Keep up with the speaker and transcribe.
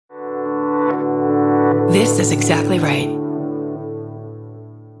This is exactly right.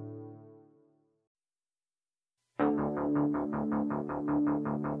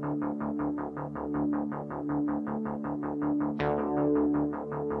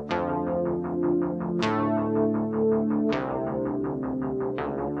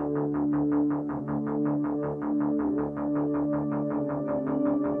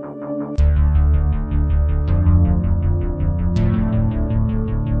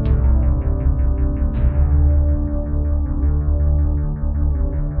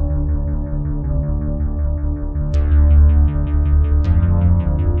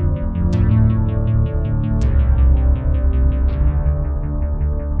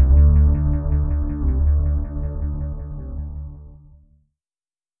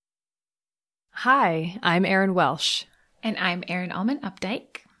 Hi, I'm Erin Welsh. And I'm Erin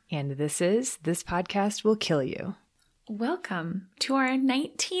Allman-Updike. And this podcast will kill you. Welcome to our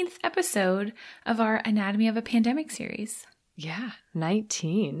 19th episode of our Anatomy of a Pandemic series. Yeah,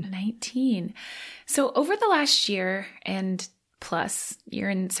 19. 19. So over the last year and plus, year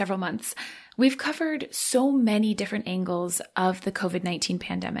and several months, we've covered so many different angles of the COVID-19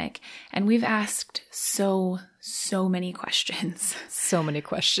 pandemic, and we've asked so many questions. So many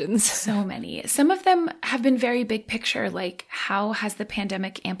questions. So many. Some of them have been very big picture, like how has the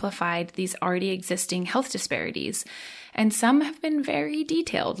pandemic amplified these already existing health disparities? And some have been very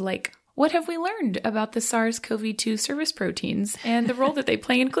detailed, like what have we learned about the SARS-CoV-2 surface proteins and the role that they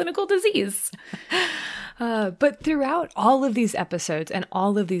play in clinical disease? But throughout all of these episodes and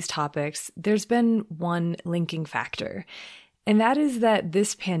all of these topics, there's been one linking factor. And that is that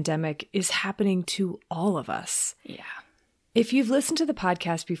this pandemic is happening to all of us. Yeah. If you've listened to the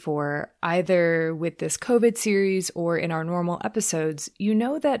podcast before, either with this COVID series or in our normal episodes, you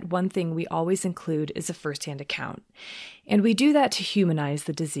know that one thing we always include is a firsthand account. And we do that to humanize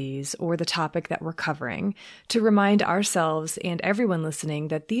the disease or the topic that we're covering, to remind ourselves and everyone listening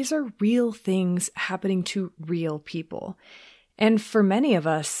that these are real things happening to real people. And for many of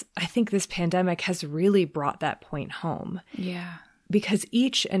us, I think this pandemic has really brought that point home. Yeah. Because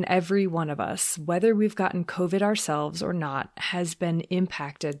each and every one of us, whether we've gotten COVID ourselves or not, has been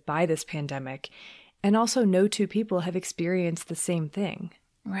impacted by this pandemic. And also no two people have experienced the same thing.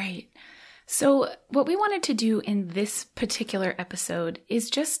 Right. So what we wanted to do in this particular episode is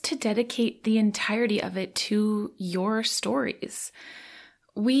just to dedicate the entirety of it to your stories.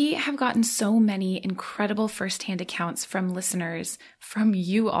 We have gotten so many incredible firsthand accounts from listeners, from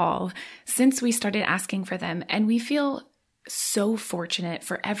you all, since we started asking for them, and we feel so fortunate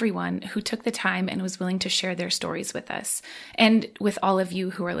for everyone who took the time and was willing to share their stories with us and with all of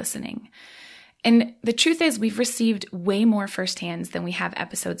you who are listening. And the truth is, we've received way more firsthands than we have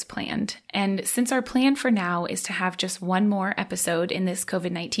episodes planned. And since our plan for now is to have just one more episode in this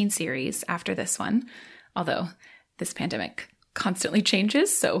COVID-19 series after this one, although this pandemic constantly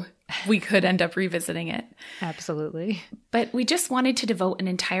changes, so we could end up revisiting it. Absolutely. But we just wanted to devote an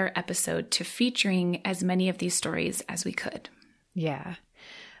entire episode to featuring as many of these stories as we could. Yeah.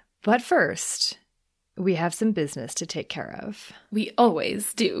 But first, we have some business to take care of. We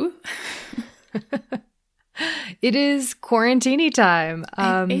always do. It is quarantine time.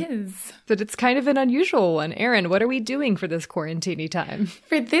 It is. But it's kind of an unusual one. Erin, what are we doing for this quarantine time?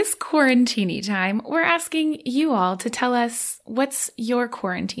 For this quarantine time, we're asking you all to tell us what's your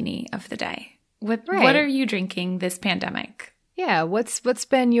quarantine of the day. What are you drinking this pandemic? Yeah, what's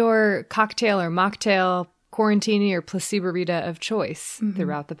been your cocktail or mocktail, quarantini or placebo-rita of choice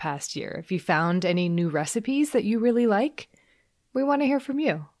throughout the past year? If you found any new recipes that you really like, we want to hear from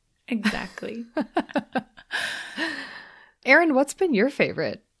you. Exactly. Erin, what's been your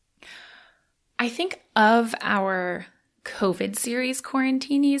favorite? I think of our COVID series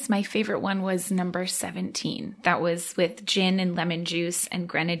quarantinis, my favorite one was number 17. That was with gin and lemon juice and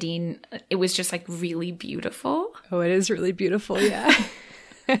grenadine. It was just like really beautiful. Oh, it is really beautiful, yeah.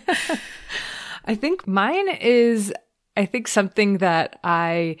 I think mine is, something that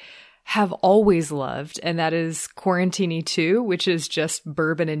I have always loved, and that is Quarantini 2, which is just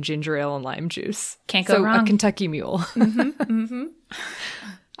bourbon and ginger ale and lime juice. Can't go wrong. A Kentucky Mule.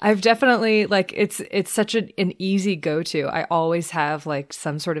 I've definitely, it's such an easy go-to. I always have,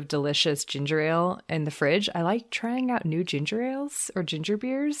 some sort of delicious ginger ale in the fridge. I like trying out new ginger ales or ginger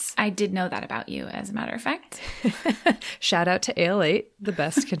beers. I did know that about you, as a matter of fact. Shout out to Ale 8, the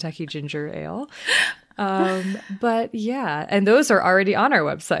best Kentucky ginger ale. But yeah, and those are already on our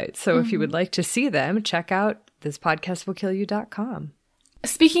website. So if you would like to see them, check out thispodcastwillkillyou.com.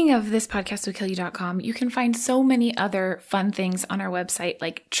 Speaking of this podcastwillkillyou.com, you can find so many other fun things on our website,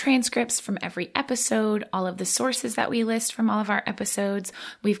 like transcripts from every episode, all of the sources that we list from all of our episodes.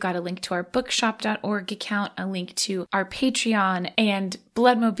 We've got a link to our bookshop.org account, a link to our Patreon, and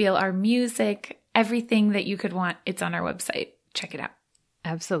Bloodmobile, our music, everything that you could want. It's on our website. Check it out.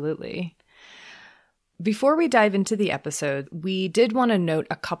 Absolutely. Before we dive into the episode, we did want to note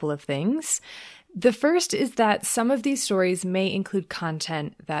a couple of things. The first is that some of these stories may include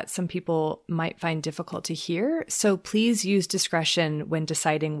content that some people might find difficult to hear, so please use discretion when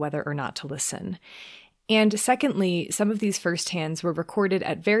deciding whether or not to listen. And secondly, some of these firsthands were recorded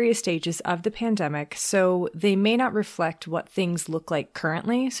at various stages of the pandemic, so they may not reflect what things look like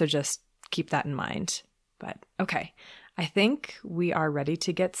currently, so just keep that in mind. But okay, I think we are ready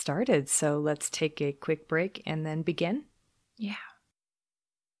to get started, so let's take a quick break and then begin. Yeah.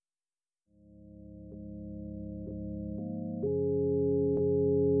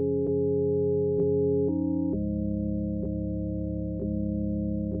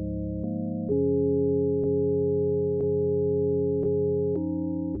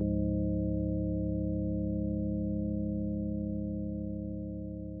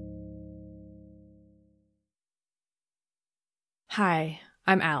 Hi,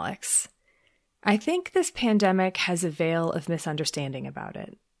 I'm Alex. I think this pandemic has a veil of misunderstanding about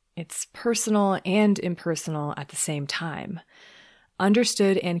it. It's personal and impersonal at the same time,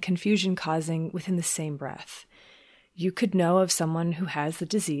 understood and confusion causing within the same breath. You could know of someone who has the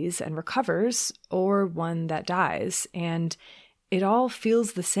disease and recovers, or one that dies, and it all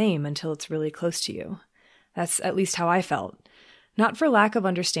feels the same until it's really close to you. That's at least how I felt. Not for lack of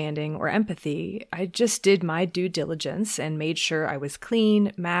understanding or empathy, I just did my due diligence and made sure I was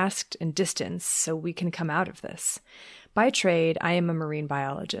clean, masked, and distanced so we can come out of this. By trade, I am a marine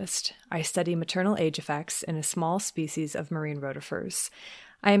biologist. I study maternal age effects in a small species of marine rotifers.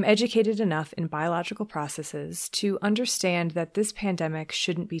 I am educated enough in biological processes to understand that this pandemic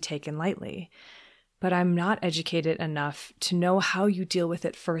shouldn't be taken lightly. But I'm not educated enough to know how you deal with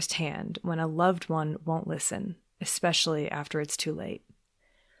it firsthand when a loved one won't listen, especially after it's too late.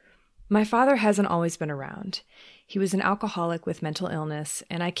 My father hasn't always been around. He was an alcoholic with mental illness,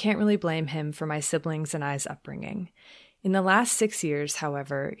 and I can't really blame him for my siblings and I's upbringing. In the last 6 years,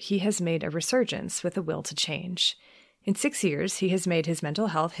 however, he has made a resurgence with a will to change. In 6 years, he has made his mental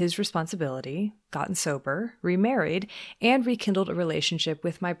health his responsibility, gotten sober, remarried, and rekindled a relationship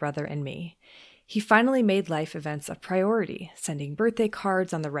with my brother and me. He finally made life events a priority, sending birthday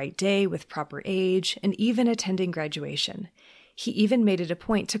cards on the right day with proper age, and even attending graduation. He even made it a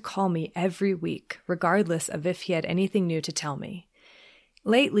point to call me every week, regardless of if he had anything new to tell me.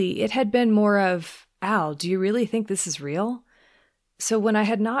 Lately, it had been more of, "Al, do you really think this is real?" So when I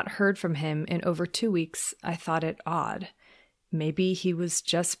had not heard from him in over 2 weeks, I thought it odd. Maybe he was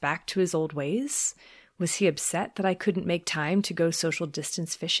just back to his old ways? Was he upset that I couldn't make time to go social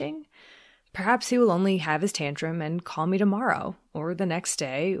distance fishing? Perhaps he will only have his tantrum and call me tomorrow, or the next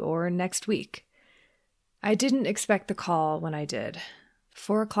day, or next week. I didn't expect the call when I did.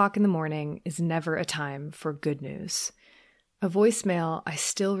 4 o'clock in the morning is never a time for good news. A voicemail I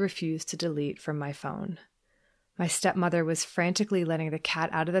still refuse to delete from my phone. My stepmother was frantically letting the cat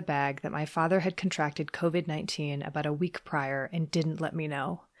out of the bag that my father had contracted COVID-19 about a week prior and didn't let me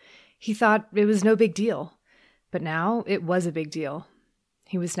know. He thought it was no big deal, but now it was a big deal.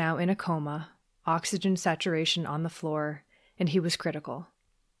 He was now in a coma, oxygen saturation on the floor, and he was critical.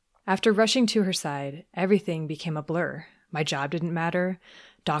 After rushing to her side, everything became a blur. My job didn't matter.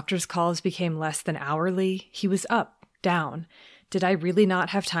 Doctor's calls became less than hourly. He was up, down. Did I really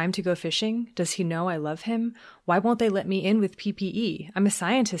not have time to go fishing? Does he know I love him? Why won't they let me in with PPE? I'm a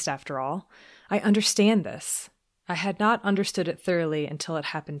scientist after all. I understand this. I had not understood it thoroughly until it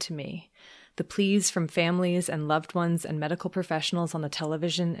happened to me. The pleas from families and loved ones and medical professionals on the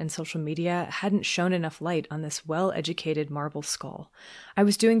television and social media hadn't shone enough light on this well-educated marble skull. I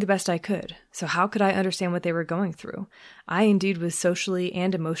was doing the best I could, so how could I understand what they were going through? I indeed was socially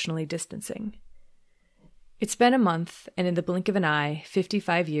and emotionally distancing. It's been a month, and in the blink of an eye,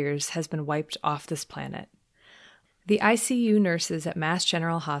 55 years has been wiped off this planet. The ICU nurses at Mass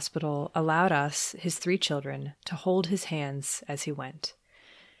General Hospital allowed us, his 3 children, to hold his hands as he went.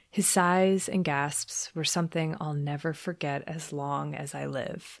 His sighs and gasps were something I'll never forget as long as I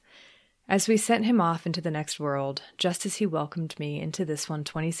live. As we sent him off into the next world, just as he welcomed me into this one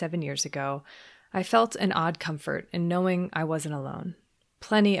 27 years ago, I felt an odd comfort in knowing I wasn't alone.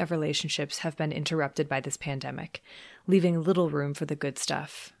 Plenty of relationships have been interrupted by this pandemic, leaving little room for the good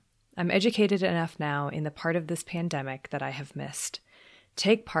stuff. I'm educated enough now in the part of this pandemic that I have missed.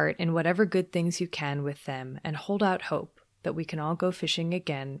 Take part in whatever good things you can with them and hold out hope. that we can all go fishing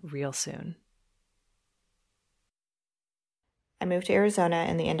again real soon. I moved to Arizona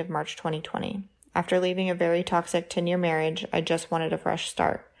in the end of March 2020. After leaving a very toxic 10-year marriage, I just wanted a fresh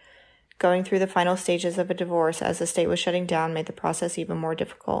start. Going through the final stages of a divorce as the state was shutting down made the process even more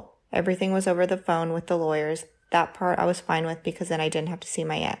difficult. Everything was over the phone with the lawyers. That part I was fine with because then I didn't have to see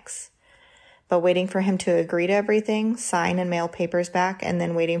my ex. But waiting for him to agree to everything, sign and mail papers back, and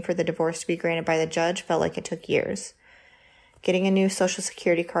then waiting for the divorce to be granted by the judge felt like it took years. Getting a new Social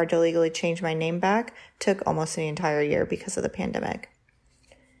Security card to legally change my name back took almost an entire year because of the pandemic.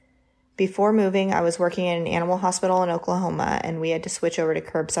 Before moving, I was working in an animal hospital in Oklahoma, and we had to switch over to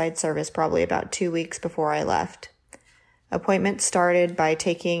curbside service probably about 2 weeks before I left. Appointments started by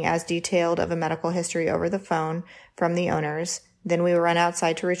taking as detailed of a medical history over the phone from the owners. Then we would run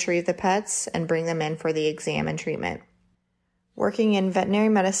outside to retrieve the pets and bring them in for the exam and treatment. Working in veterinary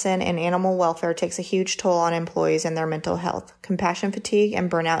medicine and animal welfare takes a huge toll on employees and their mental health. Compassion fatigue and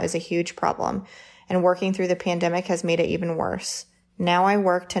burnout is a huge problem, and working through the pandemic has made it even worse. Now I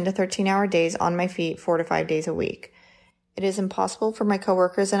work 10 to 13-hour days on my feet 4 to 5 days a week. It is impossible for my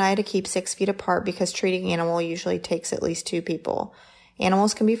coworkers and I to keep 6 feet apart because treating animal usually takes at least 2 people.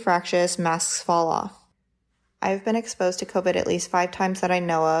 Animals can be fractious, masks fall off. I have been exposed to COVID at least 5 times that I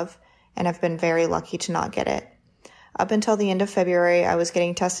know of, and have been very lucky to not get it. Up until the end of February, I was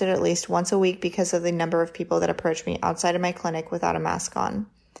getting tested at least once a week because of the number of people that approached me outside of my clinic without a mask on.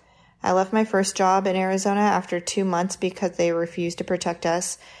 I left my first job in Arizona after 2 months because they refused to protect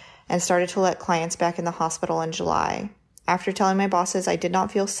us and started to let clients back in the hospital in July. After telling my bosses I did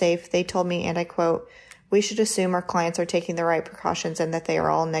not feel safe, they told me, and I quote, "We should assume our clients are taking the right precautions and that they are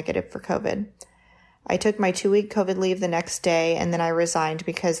all negative for COVID." I took my 2-week COVID leave the next day, and then I resigned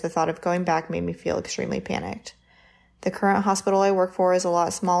because the thought of going back made me feel extremely panicked. The current hospital I work for is a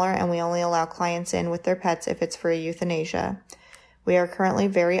lot smaller, and we only allow clients in with their pets if it's for euthanasia. We are currently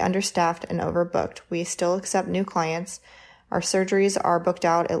very understaffed and overbooked. We still accept new clients. Our surgeries are booked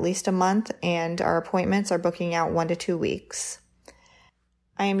out at least a month, and our appointments are booking out 1 to 2 weeks.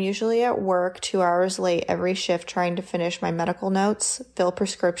 I am usually at work 2 hours late every shift trying to finish my medical notes, fill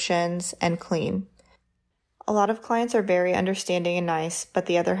prescriptions, and clean. A lot of clients are very understanding and nice, but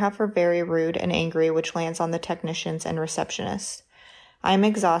the other half are very rude and angry, which lands on the technicians and receptionists. I am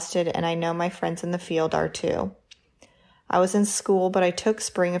exhausted, and I know my friends in the field are too. I was in school, but I took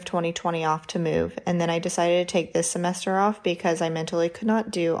spring of 2020 off to move, and then I decided to take this semester off because I mentally could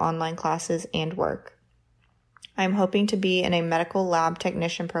not do online classes and work. I am hoping to be in a medical lab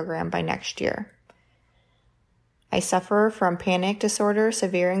technician program by next year. I suffer from panic disorder,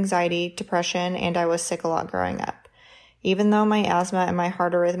 severe anxiety, depression, and I was sick a lot growing up. Even though my asthma and my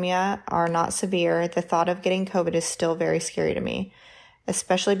heart arrhythmia are not severe, the thought of getting COVID is still very scary to me,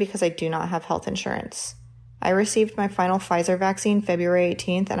 especially because I do not have health insurance. I received my final Pfizer vaccine February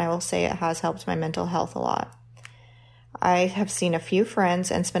 18th, and I will say it has helped my mental health a lot. I have seen a few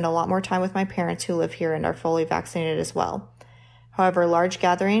friends and spend a lot more time with my parents who live here and are fully vaccinated as well. However, large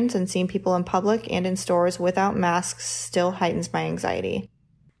gatherings and seeing people in public and in stores without masks still heightens my anxiety.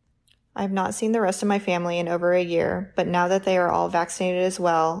 I have not seen the rest of my family in over a year, but now that they are all vaccinated as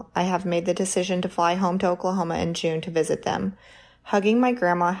well, I have made the decision to fly home to Oklahoma in June to visit them. Hugging my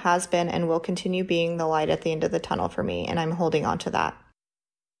grandma has been and will continue being the light at the end of the tunnel for me, and I'm holding on to that.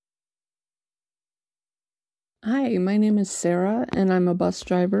 Hi, my name is Sarah, and I'm a bus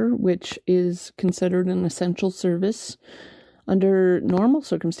driver, which is considered an essential service. Under normal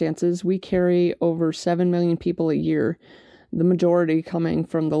circumstances, we carry over 7 million people a year, the majority coming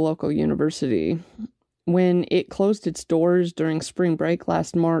from the local university. When it closed its doors during spring break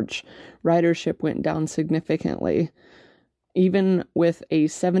last March, ridership went down significantly. Even with a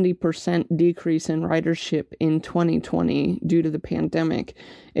 70% decrease in ridership in 2020 due to the pandemic,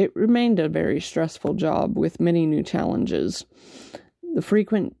 it remained a very stressful job with many new challenges. The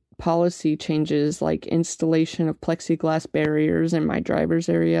frequent policy changes like installation of plexiglass barriers in my driver's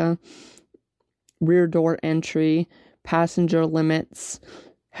area, rear door entry, passenger limits,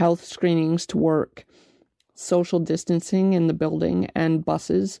 health screenings to work, social distancing in the building and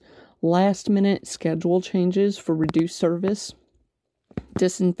buses, last-minute schedule changes for reduced service,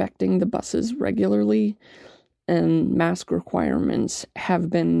 disinfecting the buses regularly, and mask requirements have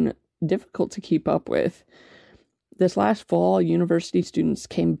been difficult to keep up with. This last fall, university students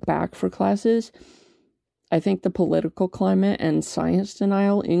came back for classes. I think the political climate and science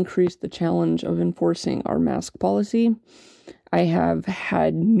denial increased the challenge of enforcing our mask policy. I have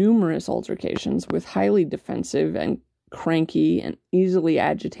had numerous altercations with highly defensive and cranky and easily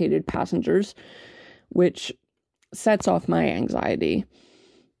agitated passengers, which sets off my anxiety.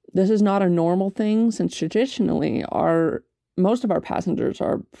 This is not a normal thing since traditionally our most of our passengers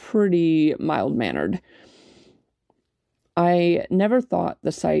are pretty mild-mannered. I never thought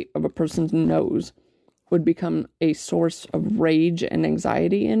the sight of a person's nose would become a source of rage and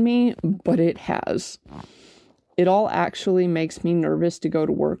anxiety in me, but it has. It all actually makes me nervous to go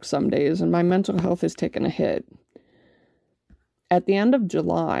to work some days, and my mental health has taken a hit. At the end of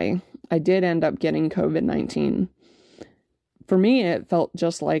July, I did end up getting COVID-19. For me, it felt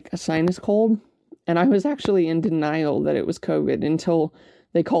just like a sinus cold, and I was actually in denial that it was COVID until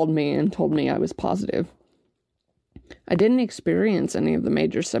they called me and told me I was positive. I didn't experience any of the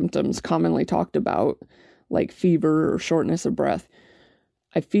major symptoms commonly talked about, like fever or shortness of breath.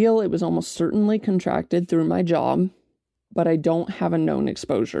 I feel it was almost certainly contracted through my job, but I don't have a known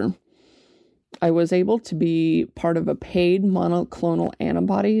exposure. I was able to be part of a paid monoclonal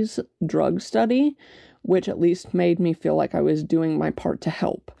antibodies drug study, which at least made me feel like I was doing my part to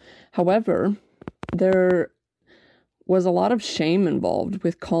help. However, there was a lot of shame involved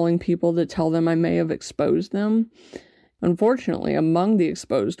with calling people to tell them I may have exposed them. Unfortunately, among the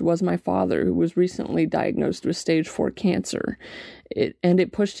exposed was my father, who was recently diagnosed with stage 4 cancer.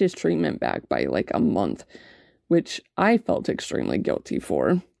 It pushed his treatment back by like a month, which I felt extremely guilty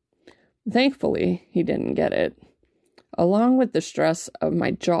for. Thankfully, he didn't get it. Along with the stress of my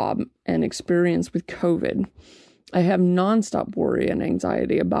job and experience with COVID, I have nonstop worry and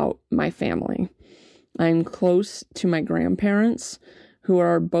anxiety about my family. I'm close to my grandparents, who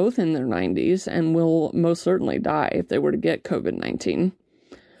are both in their 90s and will most certainly die if they were to get COVID-19.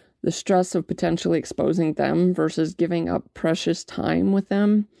 The stress of potentially exposing them versus giving up precious time with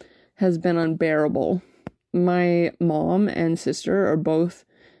them has been unbearable. My mom and sister are both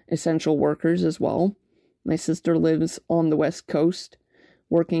essential workers as well. My sister lives on the West Coast,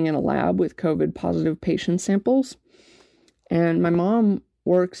 working in a lab with COVID-positive patient samples. And my mom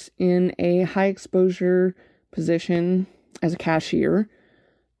works in a high-exposure position as a cashier.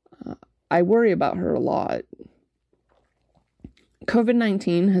 I worry about her a lot.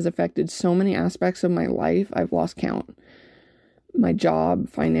 COVID-19 has affected so many aspects of my life, I've lost count. My job,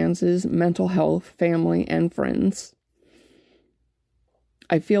 finances, mental health, family, and friends.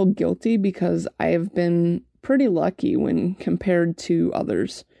 I feel guilty because I have been pretty lucky when compared to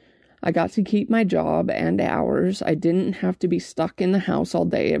others. I got to keep my job and hours. I didn't have to be stuck in the house all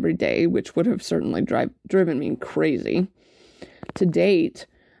day every day, which would have certainly driven me crazy. To date,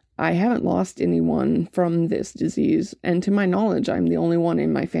 I haven't lost anyone from this disease, and to my knowledge, I'm the only one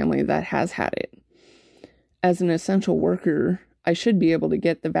in my family that has had it. As an essential worker, I should be able to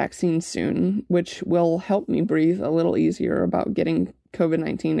get the vaccine soon, which will help me breathe a little easier about getting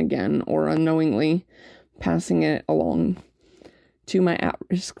COVID-19 again or unknowingly passing it along to my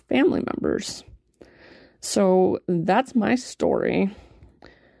at-risk family members. So that's my story.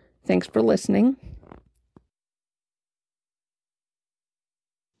 Thanks for listening.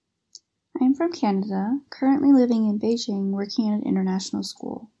 I'm from Canada, currently living in Beijing, working at an international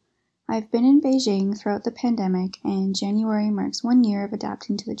school. I've been in Beijing throughout the pandemic, and January marks 1 year of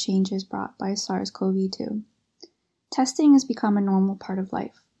adapting to the changes brought by SARS-CoV-2. Testing has become a normal part of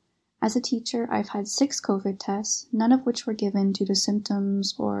life. As a teacher, I've had 6 COVID tests, none of which were given due to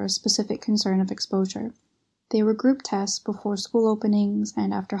symptoms or a specific concern of exposure. They were group tests before school openings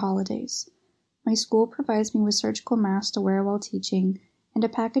and after holidays. My school provides me with surgical masks to wear while teaching, and a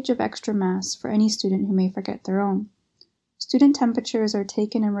package of extra masks for any student who may forget their own. Student temperatures are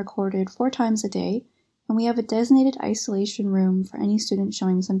taken and recorded 4 times a day, and we have a designated isolation room for any student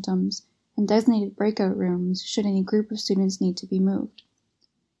showing symptoms, and designated breakout rooms should any group of students need to be moved.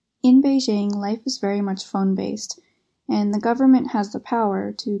 In Beijing, life is very much phone-based, and the government has the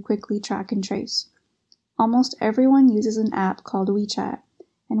power to quickly track and trace. Almost everyone uses an app called WeChat,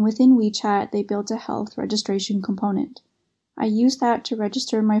 and within WeChat they built a health registration component. I use that to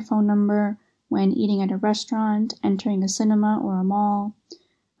register my phone number when eating at a restaurant, entering a cinema or a mall.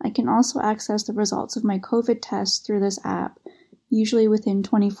 I can also access the results of my COVID test through this app, usually within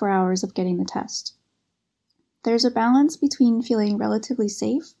 24 hours of getting the test. There's a balance between feeling relatively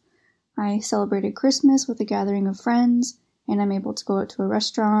safe. I celebrated Christmas with a gathering of friends, and I'm able to go out to a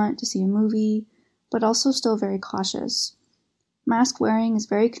restaurant to see a movie, but also still very cautious. Mask wearing is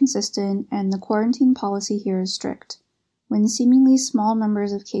very consistent, and the quarantine policy here is strict. When seemingly small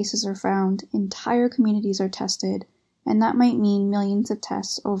numbers of cases are found, entire communities are tested, and that might mean millions of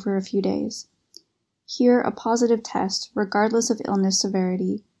tests over a few days. Here, a positive test, regardless of illness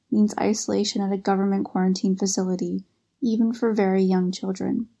severity, means isolation at a government quarantine facility, even for very young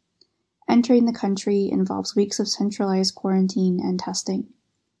children. Entering the country involves weeks of centralized quarantine and testing.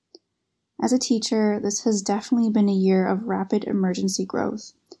 As a teacher, this has definitely been a year of rapid emergency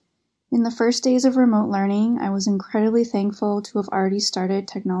growth. In the first days of remote learning, I was incredibly thankful to have already started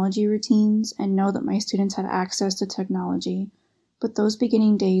technology routines and know that my students had access to technology, but those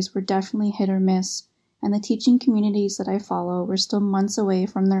beginning days were definitely hit or miss, and the teaching communities that I follow were still months away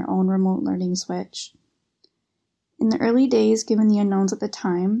from their own remote learning switch. In the early days, given the unknowns at the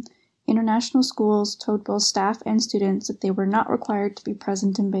time, international schools told both staff and students that they were not required to be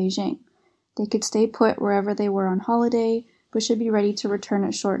present in Beijing. They could stay put wherever they were on holiday, but should be ready to return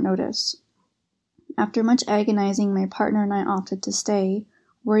at short notice. After much agonizing, my partner and I opted to stay,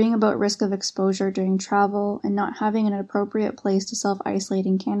 worrying about risk of exposure during travel and not having an appropriate place to self-isolate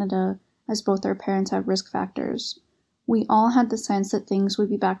in Canada, as both our parents have risk factors. We all had the sense that things would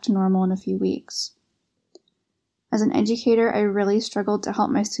be back to normal in a few weeks. As an educator, I really struggled to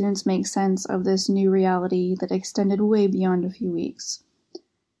help my students make sense of this new reality that extended way beyond a few weeks.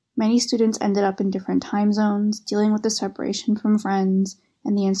 Many students ended up in different time zones, dealing with the separation from friends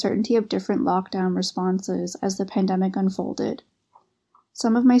and the uncertainty of different lockdown responses as the pandemic unfolded.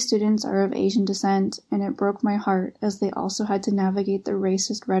 Some of my students are of Asian descent, and it broke my heart as they also had to navigate the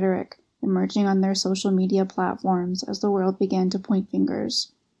racist rhetoric emerging on their social media platforms as the world began to point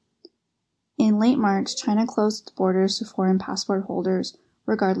fingers. In late March, China closed its borders to foreign passport holders,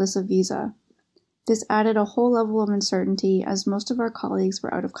 regardless of visa. This added a whole level of uncertainty as most of our colleagues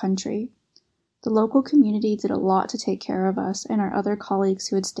were out of country. The local community did a lot to take care of us and our other colleagues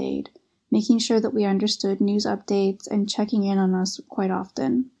who had stayed, making sure that we understood news updates and checking in on us quite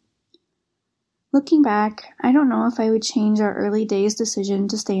often. Looking back, I don't know if I would change our early days' decision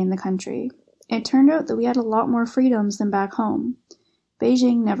to stay in the country. It turned out that we had a lot more freedoms than back home.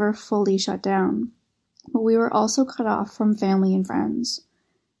 Beijing never fully shut down, but we were also cut off from family and friends.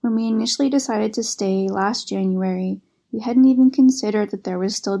 When we initially decided to stay last January, we hadn't even considered that there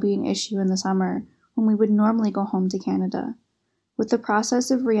would still be an issue in the summer when we would normally go home to Canada. With the process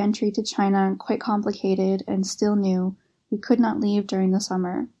of re-entry to China quite complicated and still new, we could not leave during the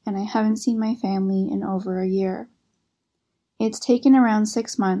summer, and I haven't seen my family in over a year. It's taken around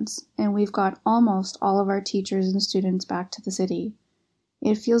 6 months, and we've got almost all of our teachers and students back to the city.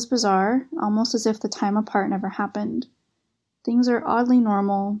 It feels bizarre, almost as if the time apart never happened. Things are oddly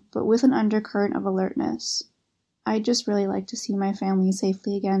normal, but with an undercurrent of alertness. I'd just really like to see my family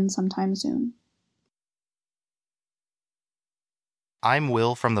safely again sometime soon. I'm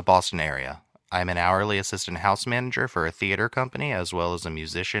Will from the Boston area. I'm an hourly assistant house manager for a theater company as well as a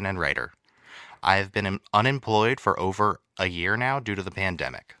musician and writer. I've been unemployed for over a year now due to the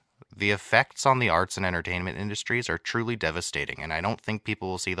pandemic. The effects on the arts and entertainment industries are truly devastating, and I don't think people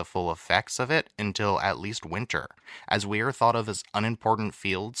will see the full effects of it until at least winter, as we are thought of as unimportant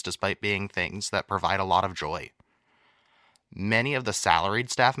fields despite being things that provide a lot of joy. Many of the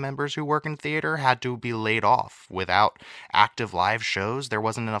salaried staff members who work in theater had to be laid off. Without active live shows, there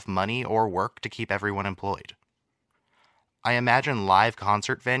wasn't enough money or work to keep everyone employed. I imagine live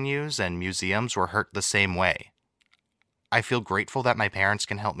concert venues and museums were hurt the same way. I feel grateful that my parents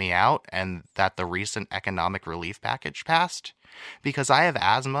can help me out and that the recent economic relief package passed, because I have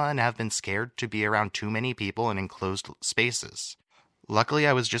asthma and have been scared to be around too many people in enclosed spaces. Luckily,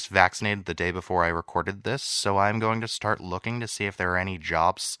 I was just vaccinated the day before I recorded this, so I'm going to start looking to see if there are any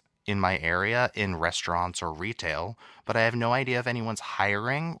jobs in my area in restaurants or retail, but I have no idea if anyone's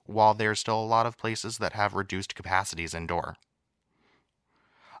hiring, while there's still a lot of places that have reduced capacities indoor.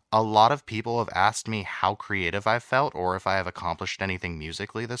 A lot of people have asked me how creative I've felt or if I have accomplished anything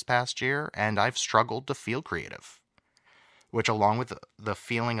musically this past year, and I've struggled to feel creative, which along with the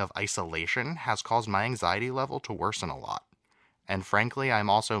feeling of isolation has caused my anxiety level to worsen a lot. And frankly, I'm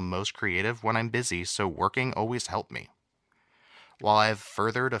also most creative when I'm busy, so working always helped me. While I've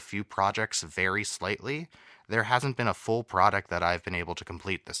furthered a few projects very slightly, there hasn't been a full product that I've been able to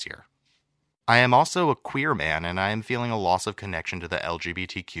complete this year. I am also a queer man, and I am feeling a loss of connection to the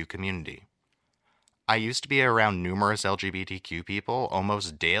LGBTQ community. I used to be around numerous LGBTQ people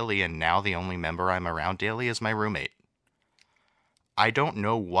almost daily, and now the only member I'm around daily is my roommate. I don't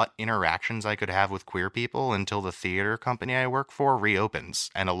know what interactions I could have with queer people until the theater company I work for reopens,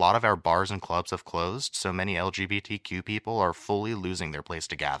 and a lot of our bars and clubs have closed, so many LGBTQ people are fully losing their place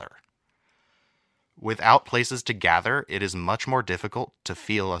to gather. Without places to gather, it is much more difficult to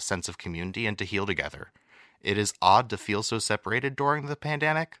feel a sense of community and to heal together. It is odd to feel so separated during the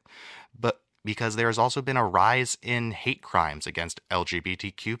pandemic, but because there has also been a rise in hate crimes against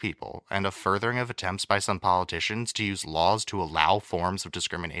LGBTQ people and a furthering of attempts by some politicians to use laws to allow forms of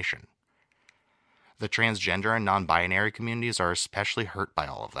discrimination. The transgender and non-binary communities are especially hurt by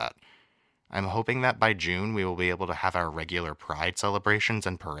all of that. I'm hoping that by June we will be able to have our regular Pride celebrations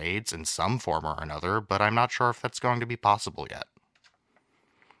and parades in some form or another, but I'm not sure if that's going to be possible yet.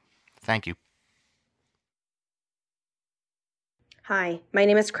 Thanks. Thank you. Hi, my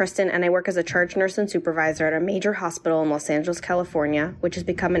name is Kristen, and I work as a charge nurse and supervisor at a major hospital in Los Angeles, California, which has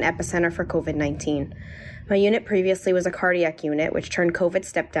become an epicenter for COVID-19. My unit previously was a cardiac unit, which turned COVID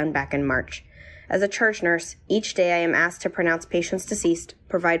step-down back in March. As a charge nurse, each day I am asked to pronounce patients deceased,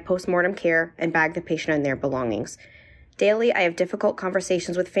 provide post-mortem care, and bag the patient and their belongings. Daily, I have difficult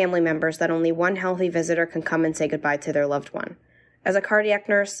conversations with family members that only one healthy visitor can come and say goodbye to their loved one. As a cardiac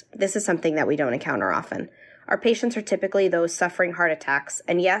nurse, this is something that we don't encounter often. Our patients are typically those suffering heart attacks,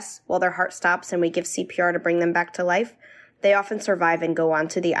 and yes, while their heart stops and we give CPR to bring them back to life, they often survive and go on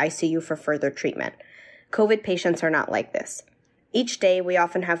to the ICU for further treatment. COVID patients are not like this. Each day, we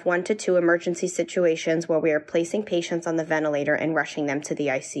often have 1 to 2 emergency situations where we are placing patients on the ventilator and rushing them to the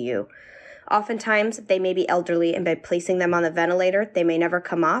ICU. Oftentimes, they may be elderly, and by placing them on the ventilator, they may never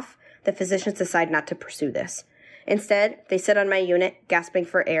come off. The physicians decide not to pursue this. Instead, they sit on my unit, gasping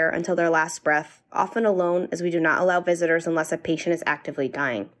for air until their last breath, often alone, as we do not allow visitors unless a patient is actively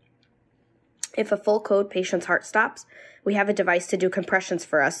dying. If a full code patient's heart stops, we have a device to do compressions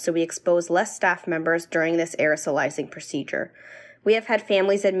for us, so we expose less staff members during this aerosolizing procedure. We have had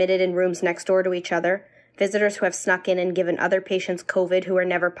families admitted in rooms next door to each other, visitors who have snuck in and given other patients COVID who are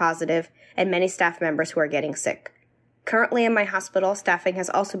never positive, and many staff members who are getting sick. Currently in my hospital, staffing has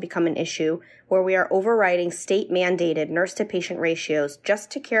also become an issue where we are overriding state-mandated nurse-to-patient ratios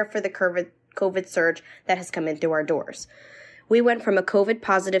just to care for the COVID surge that has come in through our doors. We went from a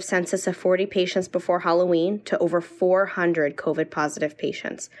COVID-positive census of 40 patients before Halloween to over 400 COVID-positive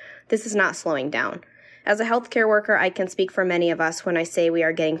patients. This is not slowing down. As a healthcare worker, I can speak for many of us when I say we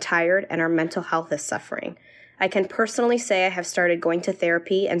are getting tired and our mental health is suffering. I can personally say I have started going to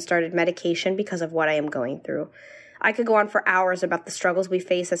therapy and started medication because of what I am going through. I could go on for hours about the struggles we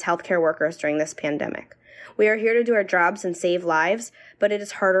face as healthcare workers during this pandemic. We are here to do our jobs and save lives, but it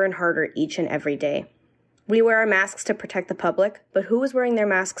is harder and harder each and every day. We wear our masks to protect the public, but who is wearing their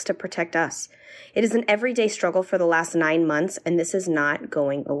masks to protect us? It is an everyday struggle for the last 9 months, and this is not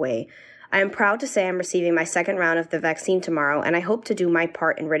going away. I am proud to say I'm receiving my second round of the vaccine tomorrow, and I hope to do my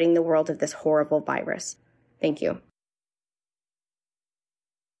part in ridding the world of this horrible virus. Thank you.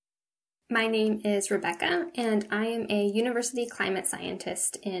 My name is Rebecca, and I am a university climate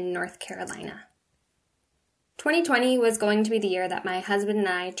scientist in North Carolina. 2020 was going to be the year that my husband and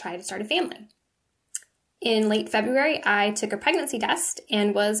I tried to start a family. In late February, I took a pregnancy test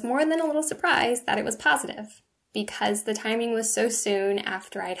and was more than a little surprised that it was positive, because the timing was so soon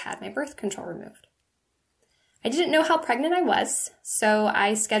after I'd had my birth control removed. I didn't know how pregnant I was, so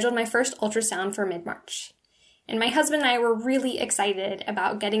I scheduled my first ultrasound for mid-March. And my husband and I were really excited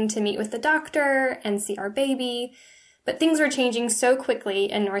about getting to meet with the doctor and see our baby, but things were changing so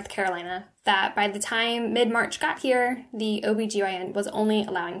quickly in North Carolina that by the time mid-March got here, the OBGYN was only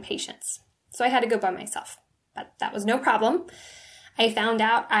allowing patients. So I had to go by myself, but that was no problem. I found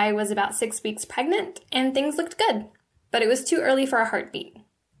out I was about 6 weeks pregnant and things looked good, but it was too early for a heartbeat.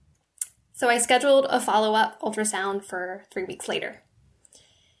 So I scheduled a follow-up ultrasound for 3 weeks later.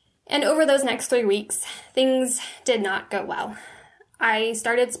 And over those next 3 weeks, things did not go well. I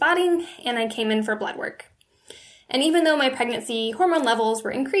started spotting and I came in for blood work. And even though my pregnancy hormone levels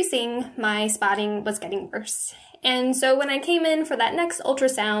were increasing, my spotting was getting worse. And so when I came in for that next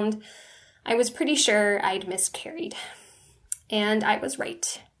ultrasound, I was pretty sure I'd miscarried. And I was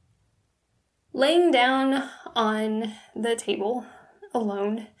right. Laying down on the table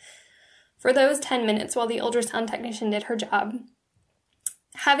alone for those 10 minutes while the ultrasound technician did her job,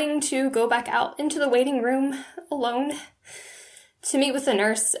 having to go back out into the waiting room alone to meet with the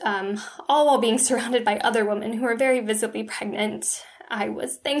nurse, all while being surrounded by other women who were very visibly pregnant. I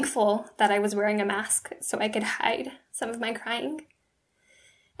was thankful that I was wearing a mask so I could hide some of my crying.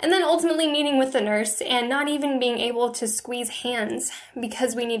 And then ultimately meeting with the nurse and not even being able to squeeze hands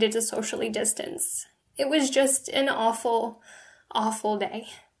because we needed to socially distance. It was just an awful, awful day.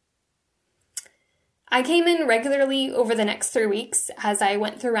 I came in regularly over the next 3 weeks as I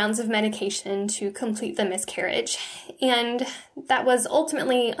went through rounds of medication to complete the miscarriage, and that was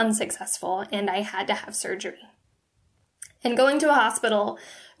ultimately unsuccessful, and I had to have surgery. And going to a hospital,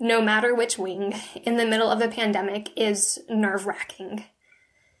 no matter which wing, in the middle of a pandemic is nerve-wracking.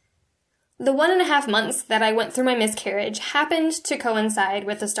 The 1.5 months that I went through my miscarriage happened to coincide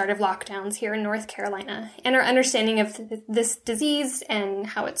with the start of lockdowns here in North Carolina, and our understanding of this disease and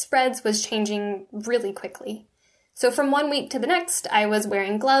how it spreads was changing really quickly. So from 1 week to the next, I was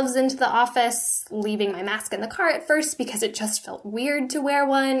wearing gloves into the office, leaving my mask in the car at first because it just felt weird to wear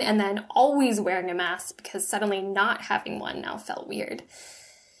one, and then always wearing a mask because suddenly not having one now felt weird.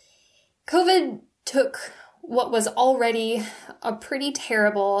 COVID took what was already a pretty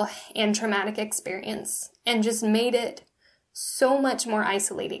terrible and traumatic experience and just made it so much more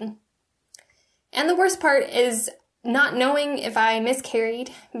isolating. And the worst part is not knowing if I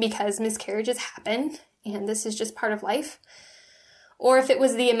miscarried, because miscarriages happen and this is just part of life, or if it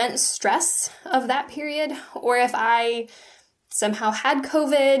was the immense stress of that period, or if I somehow had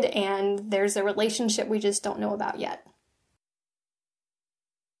COVID and there's a relationship we just don't know about yet.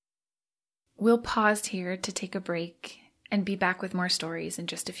 We'll pause here to take a break and be back with more stories in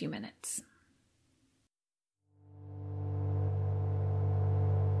just a few minutes.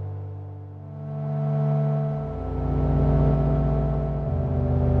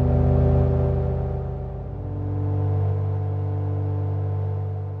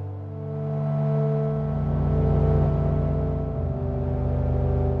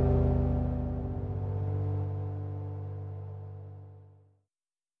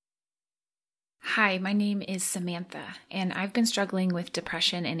 Hi, my name is Samantha, and I've been struggling with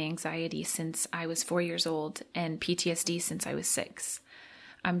depression and anxiety since I was 4 years old and PTSD since I was 6.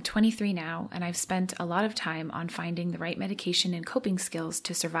 I'm 23 now, and I've spent a lot of time on finding the right medication and coping skills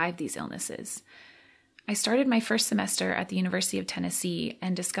to survive these illnesses. I started my first semester at the University of Tennessee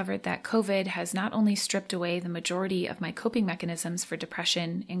and discovered that COVID has not only stripped away the majority of my coping mechanisms for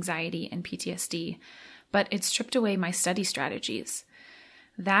depression, anxiety, and PTSD, but it stripped away my study strategies.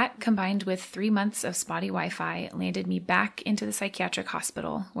 That, combined with 3 months of spotty Wi-Fi, landed me back into the psychiatric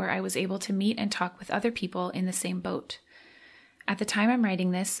hospital, where I was able to meet and talk with other people in the same boat. At the time I'm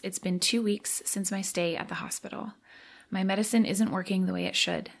writing this, it's been 2 weeks since my stay at the hospital. My medicine isn't working the way it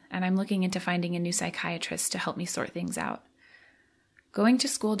should, and I'm looking into finding a new psychiatrist to help me sort things out. Going to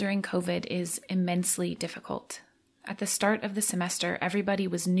school during COVID is immensely difficult. At the start of the semester, everybody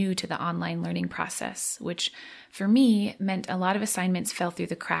was new to the online learning process, which for me meant a lot of assignments fell through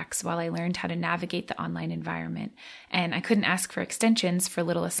the cracks while I learned how to navigate the online environment. And I couldn't ask for extensions for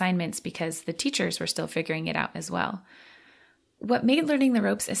little assignments because the teachers were still figuring it out as well. What made learning the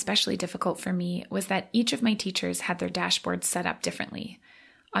ropes especially difficult for me was that each of my teachers had their dashboards set up differently.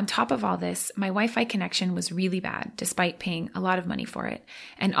 On top of all this, my Wi-Fi connection was really bad, despite paying a lot of money for it,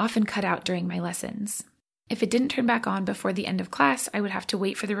 and often cut out during my lessons. If it didn't turn back on before the end of class, I would have to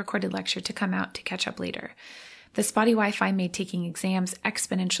wait for the recorded lecture to come out to catch up later. The spotty Wi-Fi made taking exams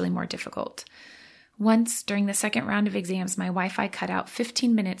exponentially more difficult. Once, during the second round of exams, my Wi-Fi cut out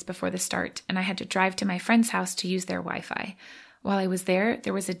 15 minutes before the start, and I had to drive to my friend's house to use their Wi-Fi. While I was there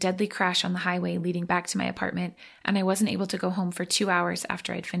was a deadly crash on the highway leading back to my apartment, and I wasn't able to go home for 2 hours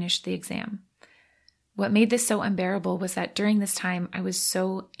after I'd finished the exam. What made this so unbearable was that during this time, I was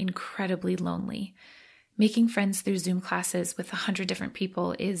so incredibly lonely. Making friends through Zoom classes with 100 different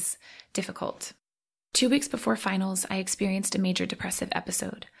people is difficult. 2 weeks before finals, I experienced a major depressive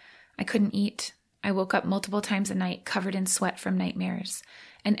episode. I couldn't eat. I woke up multiple times a night covered in sweat from nightmares,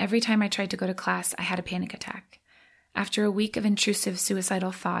 and every time I tried to go to class, I had a panic attack. After a week of intrusive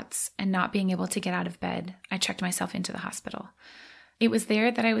suicidal thoughts and not being able to get out of bed, I checked myself into the hospital. It was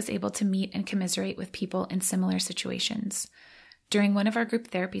there that I was able to meet and commiserate with people in similar situations. During one of our group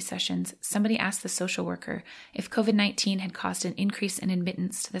therapy sessions, somebody asked the social worker if COVID-19 had caused an increase in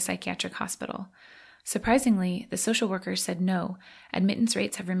admittance to the psychiatric hospital. Surprisingly, the social worker said no, admittance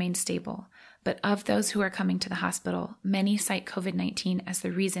rates have remained stable, but of those who are coming to the hospital, many cite COVID-19 as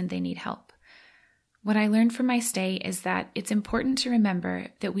the reason they need help. What I learned from my stay is that it's important to remember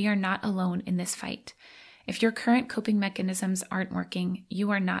that we are not alone in this fight. If your current coping mechanisms aren't working, you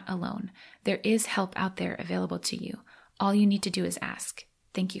are not alone. There is help out there available to you. All you need to do is ask.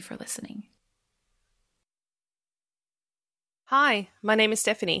 Thank you for listening. Hi, my name is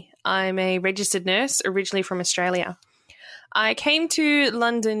Stephanie. I'm a registered nurse originally from Australia. I came to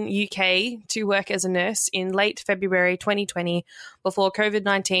London, UK to work as a nurse in late February 2020 before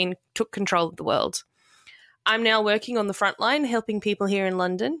COVID-19 took control of the world. I'm now working on the front line helping people here in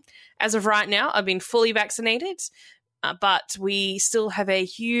London. As of right now, I've been fully vaccinated, but we still have a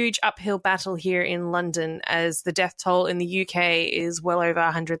huge uphill battle here in London as the death toll in the UK is well over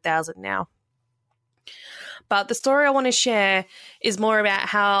 100,000 now. But the story I want to share is more about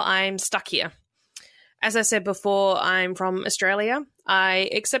how I'm stuck here. As I said before, I'm from Australia. I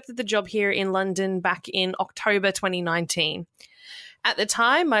accepted the job here in London back in October 2019. At the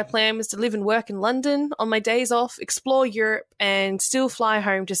time, my plan was to live and work in London on my days off, explore Europe, and still fly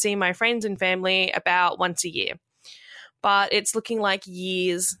home to see my friends and family about once a year. But it's looking like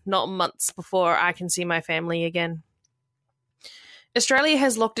years, not months, before I can see my family again. Australia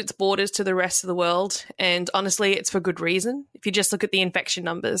has locked its borders to the rest of the world, and honestly, it's for good reason, if you just look at the infection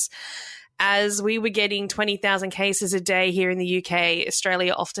numbers. As we were getting 20,000 cases a day here in the UK,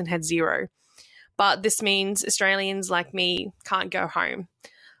 Australia often had 0. but this means Australians like me can't go home.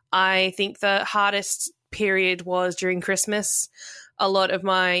 I think the hardest period was during Christmas. A lot of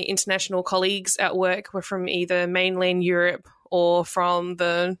my international colleagues at work were from either mainland Europe or from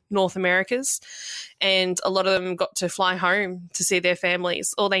the North Americas, and a lot of them got to fly home to see their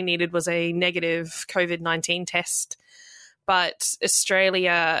families. All they needed was a negative COVID-19 test. But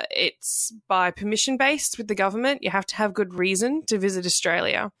Australia, it's by permission based with the government. You have to have good reason to visit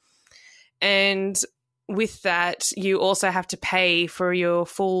Australia. And with that, you also have to pay for your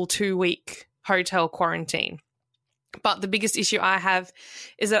full 2-week hotel quarantine. But the biggest issue I have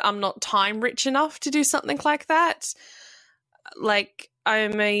is that I'm not time rich enough to do something like that. Like,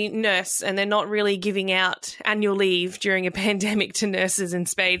 I'm a nurse and they're not really giving out annual leave during a pandemic to nurses in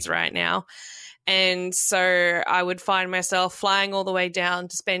spades right now. And so I would find myself flying all the way down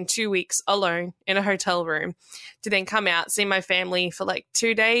to spend 2 weeks alone in a hotel room to then come out, see my family for like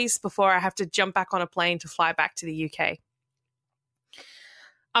 2 days before I have to jump back on a plane to fly back to the UK.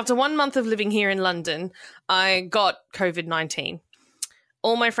 After 1 month of living here in London, I got COVID-19.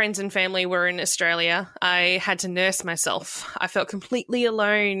 All my friends and family were in Australia. I had to nurse myself. I felt completely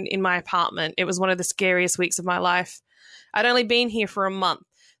alone in my apartment. It was one of the scariest weeks of my life. I'd only been here for a month,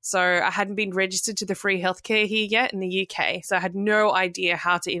 so I hadn't been registered to the free healthcare here yet in the UK, so I had no idea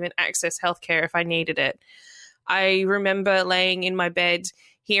how to even access healthcare if I needed it. I remember laying in my bed,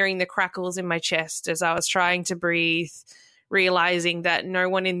 hearing the crackles in my chest as I was trying to breathe, realizing that no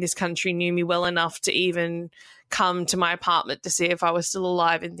one in this country knew me well enough to even come to my apartment to see if I was still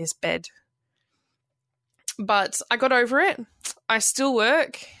alive in this bed. But I got over it. I still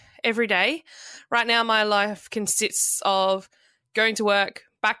work every day. Right now, my life consists of going to work,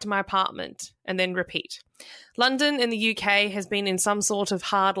 back to my apartment, and then repeat. London in the UK has been in some sort of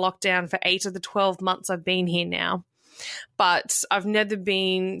hard lockdown for 8 of the 12 months I've been here now. But I've never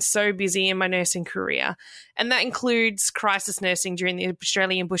been so busy in my nursing career, and that includes crisis nursing during the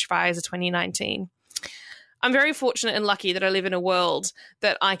Australian bushfires of 2019. I'm very fortunate and lucky that I live in a world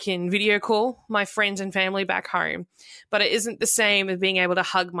that I can video call my friends and family back home, but it isn't the same as being able to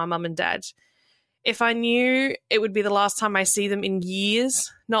hug my mum and dad. If I knew it would be the last time I see them in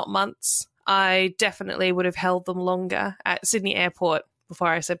years, not months, I definitely would have held them longer at Sydney Airport before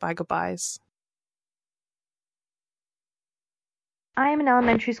I said my goodbyes. I am an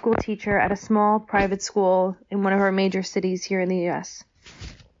elementary school teacher at a small private school in one of our major cities here in the U.S.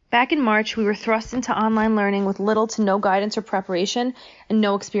 Back in March, we were thrust into online learning with little to no guidance or preparation and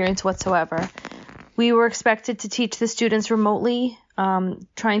no experience whatsoever. We were expected to teach the students remotely,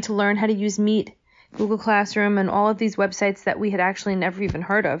 trying to learn how to use Meet, Google Classroom, and all of these websites that we had actually never even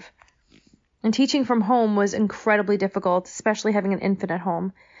heard of. And teaching from home was incredibly difficult, especially having an infant at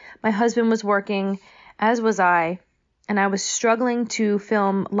home. My husband was working, as was I, and I was struggling to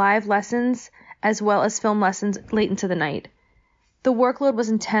film live lessons as well as film lessons late into the night. The workload was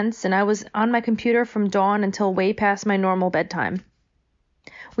intense, and I was on my computer from dawn until way past my normal bedtime.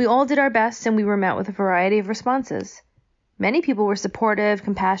 We all did our best, and we were met with a variety of responses. Many people were supportive,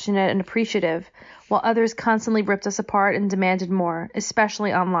 compassionate, and appreciative, while others constantly ripped us apart and demanded more,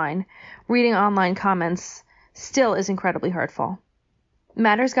 especially online. Reading online comments still is incredibly hurtful.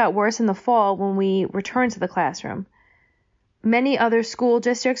 Matters got worse in the fall when we returned to the classroom. Many other school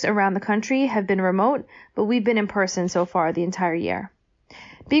districts around the country have been remote, but we've been in person so far the entire year.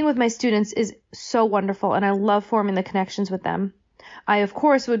 Being with my students is so wonderful, and I love forming the connections with them. I, of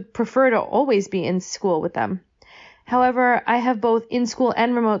course, would prefer to always be in school with them. However, I have both in-school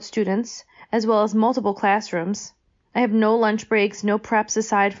and remote students, as well as multiple classrooms. I have no lunch breaks, no preps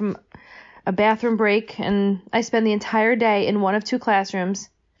aside from a bathroom break, and I spend the entire day in one of 2 classrooms.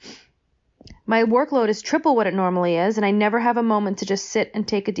 My workload is triple what it normally is, and I never have a moment to just sit and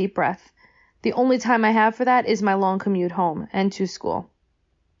take a deep breath. The only time I have for that is my long commute home and to school.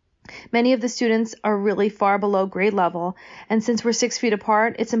 Many of the students are really far below grade level, and since we're 6 feet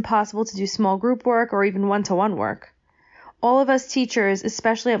apart, it's impossible to do small group work or even one-to-one work. All of us teachers,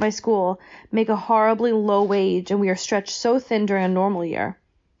 especially at my school, make a horribly low wage, and we are stretched so thin during a normal year.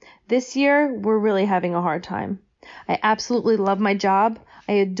 This year, we're really having a hard time. I absolutely love my job.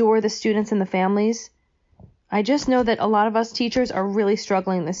 I adore the students and the families. I just know that a lot of us teachers are really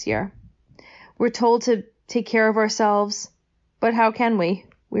struggling this year. We're told to take care of ourselves, but how can we?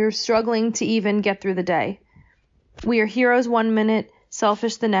 We're struggling to even get through the day. We are heroes one minute,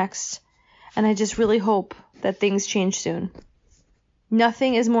 selfish the next, and I just really hope that things change soon.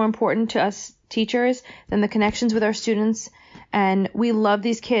 Nothing is more important to us teachers than the connections with our students, and we love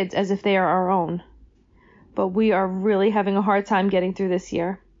these kids as if they are our own. But we are really having a hard time getting through this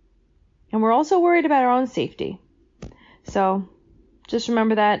year. And we're also worried about our own safety. So just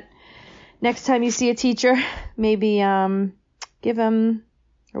remember that next time you see a teacher, maybe give them,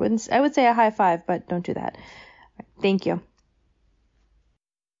 I would say a high five, but don't do that. Thank you.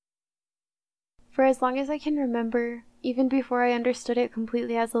 For as long as I can remember, even before I understood it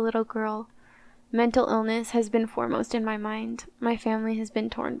completely as a little girl, mental illness has been foremost in my mind. My family has been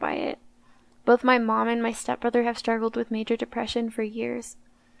torn by it. Both my mom and my stepbrother have struggled with major depression for years.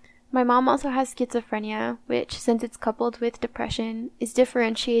 My mom also has schizophrenia, which, since it's coupled with depression, is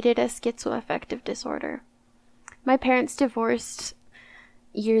differentiated as schizoaffective disorder. My parents divorced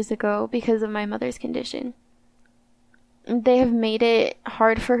years ago because of my mother's condition. They have made it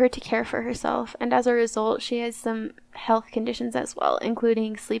hard for her to care for herself, and as a result, she has some health conditions as well,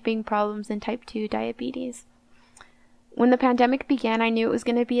 including sleeping problems and type 2 diabetes. When the pandemic began, I knew it was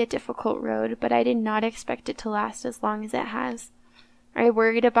going to be a difficult road, but I did not expect it to last as long as it has. I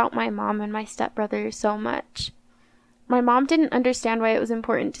worried about my mom and my stepbrother so much. My mom didn't understand why it was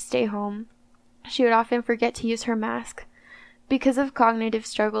important to stay home. She would often forget to use her mask. Because of cognitive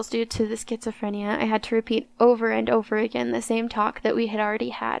struggles due to the schizophrenia, I had to repeat over and over again the same talk that we had already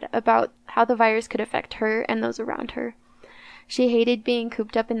had about how the virus could affect her and those around her. She hated being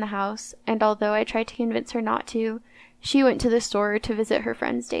cooped up in the house, and although I tried to convince her not to, she went to the store to visit her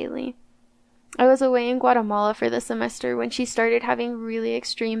friends daily. I was away in Guatemala for the semester when she started having really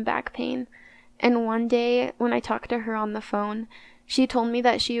extreme back pain, and one day when I talked to her on the phone, she told me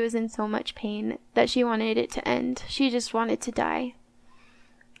that she was in so much pain that she wanted it to end. She just wanted to die.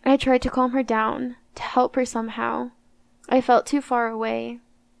 I tried to calm her down, to help her somehow. I felt too far away.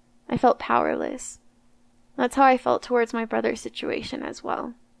 I felt powerless. That's how I felt towards my brother's situation as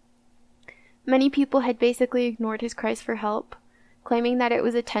well. Many people had basically ignored his cries for help, claiming that it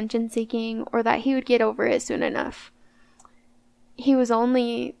was attention-seeking or that he would get over it soon enough. He was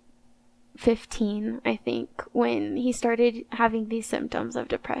only 15, I think, when he started having these symptoms of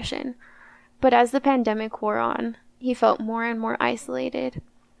depression. But as the pandemic wore on, he felt more and more isolated.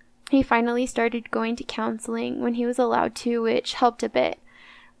 He finally started going to counseling when he was allowed to, which helped a bit.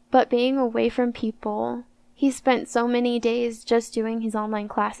 But being away from people, he spent so many days just doing his online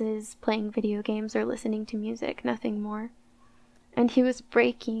classes, playing video games, or listening to music, nothing more. And he was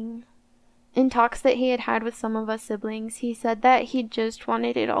breaking. In talks that he had with some of us siblings, he said that he just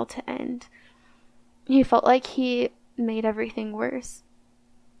wanted it all to end. He felt like he made everything worse.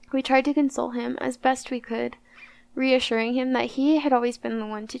 We tried to console him as best we could, reassuring him that he had always been the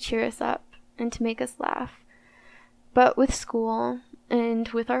one to cheer us up and to make us laugh. But with school, and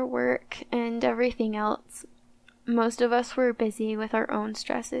with our work, and everything else, most of us were busy with our own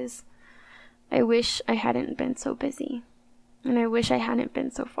stresses. I wish I hadn't been so busy. And I wish I hadn't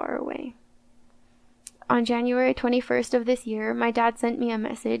been so far away. On January 21st of this year, my dad sent me a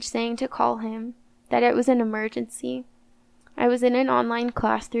message saying to call him, that it was an emergency. I was in an online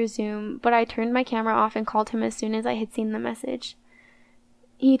class through Zoom, but I turned my camera off and called him as soon as I had seen the message.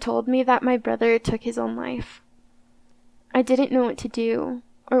 He told me that my brother took his own life. I didn't know what to do,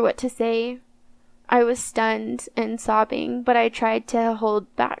 or what to say. I was stunned and sobbing, but I tried to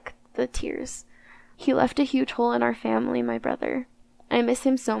hold back the tears. He left a huge hole in our family, my brother. I miss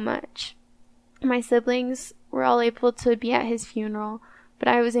him so much. My siblings were all able to be at his funeral, but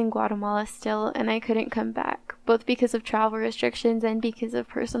I was in Guatemala still, and I couldn't come back, both because of travel restrictions and because of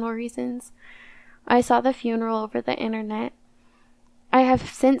personal reasons. I saw the funeral over the internet. I have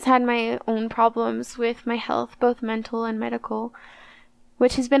since had my own problems with my health, both mental and medical,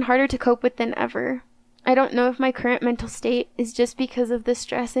 which has been harder to cope with than ever. I don't know if my current mental state is just because of the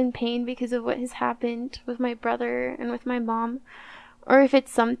stress and pain because of what has happened with my brother and with my mom, or if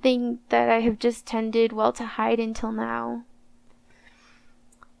it's something that I have just tended well to hide until now.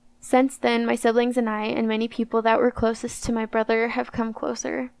 Since then, my siblings and I, and many people that were closest to my brother, have come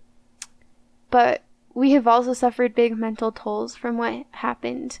closer. But we have also suffered big mental tolls from what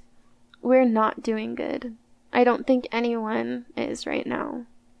happened. We're not doing good. I don't think anyone is right now.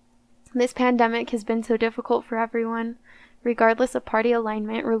 This pandemic has been so difficult for everyone, regardless of party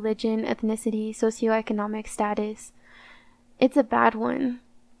alignment, religion, ethnicity, socioeconomic status. It's a bad one.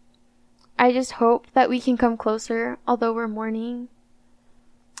 I just hope that we can come closer, although we're mourning.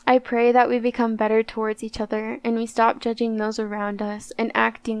 I pray that we become better towards each other and we stop judging those around us and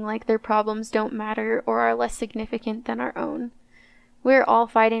acting like their problems don't matter or are less significant than our own. We're all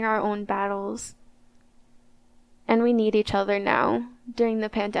fighting our own battles. And we need each other now, during the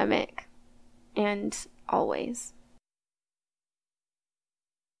pandemic, and always.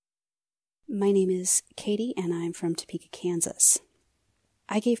 My name is Katie, and I'm from Topeka, Kansas.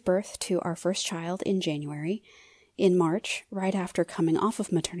 I gave birth to our first child in January. In March, right after coming off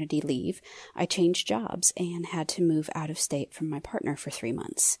of maternity leave, I changed jobs and had to move out of state from my partner for 3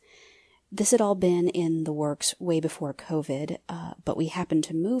 months. This had all been in the works way before COVID, but we happened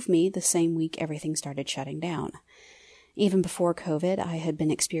to move me the same week everything started shutting down. Even before COVID, I had been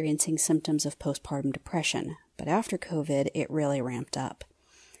experiencing symptoms of postpartum depression, but after COVID, it really ramped up.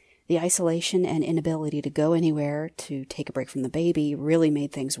 The isolation and inability to go anywhere to take a break from the baby really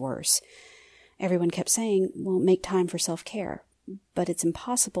made things worse. Everyone kept saying, well, make time for self-care. But it's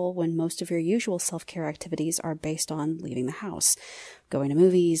impossible when most of your usual self-care activities are based on leaving the house, going to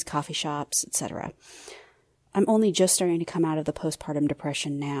movies, coffee shops, etc. I'm only just starting to come out of the postpartum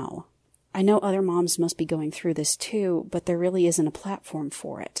depression now. I know other moms must be going through this too, but there really isn't a platform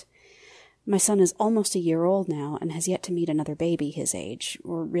for it. My son is almost a year old now and has yet to meet another baby his age,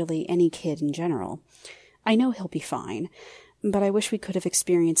 or really any kid in general. I know he'll be fine, but I wish we could have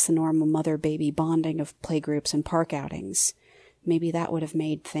experienced the normal mother-baby bonding of playgroups and park outings. Maybe that would have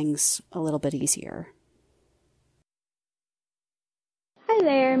made things a little bit easier. Hi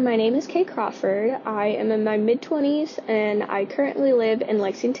there, my name is Kay Crawford. I am in my mid-20s and I currently live in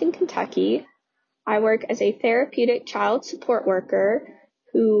Lexington, Kentucky. I work as a therapeutic child support worker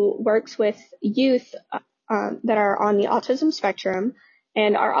who works with youth that are on the autism spectrum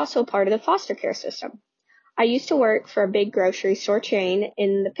and are also part of the foster care system. I used to work for a big grocery store chain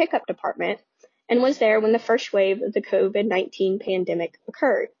in the pickup department and was there when the first wave of the COVID-19 pandemic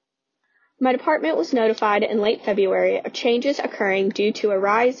occurred. My department was notified in late February of changes occurring due to a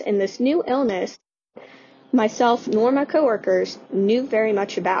rise in this new illness myself nor my coworkers knew very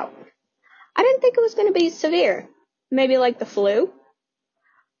much about. I didn't think it was going to be severe, maybe like the flu.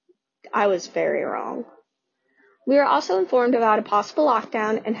 I was very wrong. We were also informed about a possible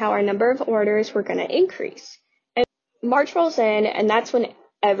lockdown and how our number of orders were going to increase. And March rolls in, and that's when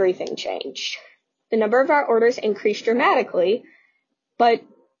everything changed. The number of our orders increased dramatically, but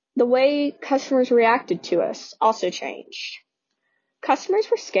the way customers reacted to us also changed. Customers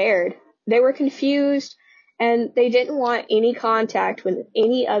were scared, they were confused, and they didn't want any contact with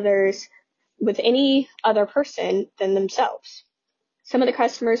any other person than themselves. Some of the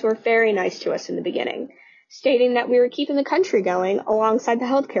customers were very nice to us in the beginning, stating that we were keeping the country going alongside the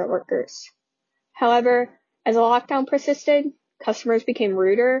healthcare workers. However, as the lockdown persisted, customers became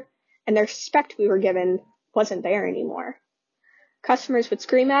ruder, and the respect we were given wasn't there anymore. Customers would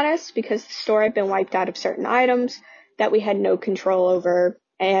scream at us because the store had been wiped out of certain items that we had no control over,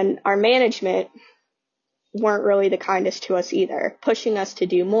 and our management weren't really the kindest to us either, pushing us to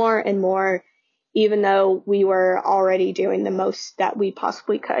do more and more, even though we were already doing the most that we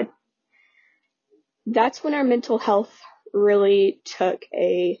possibly could. That's when our mental health really took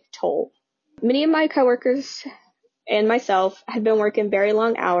a toll. Many of my coworkers and myself had been working very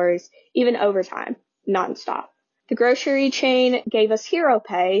long hours, even overtime, nonstop. The grocery chain gave us hero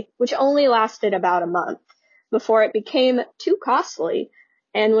pay, which only lasted about a month before it became too costly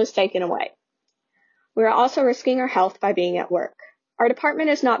and was taken away. We were also risking our health by being at work. Our department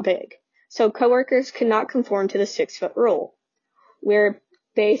is not big, so coworkers could not conform to the 6-foot rule. We're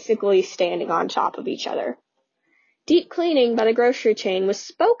basically standing on top of each other. Deep cleaning by the grocery chain was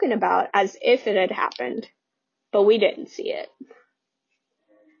spoken about as if it had happened, but we didn't see it.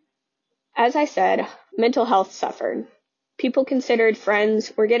 As I said, mental health suffered. People considered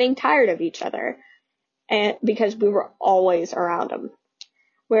friends were getting tired of each other and because we were always around them,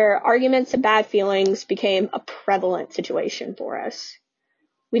 where arguments and bad feelings became a prevalent situation for us.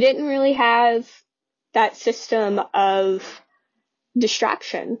 We didn't really have that system of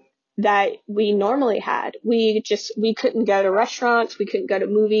distraction that we normally had. We couldn't go to restaurants, we couldn't go to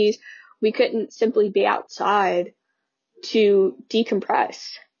movies, we couldn't simply be outside to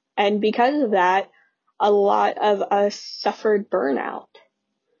decompress. And because of that, a lot of us suffered burnout.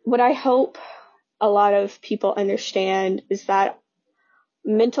 What I hope a lot of people understand is that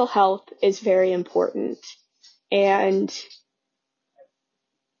mental health is very important, and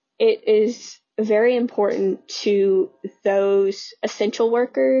it is very important to those essential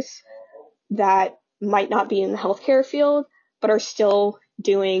workers that might not be in the healthcare field, but are still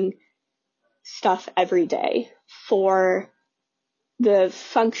doing stuff every day for the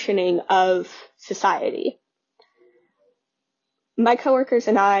functioning of society. My coworkers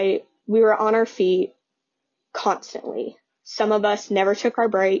and I, we were on our feet constantly. Some of us never took our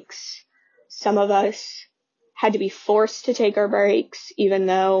breaks. Some of us had to be forced to take our breaks, even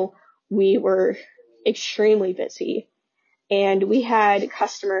though we were extremely busy. And we had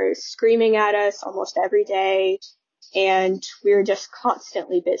customers screaming at us almost every day, and we were just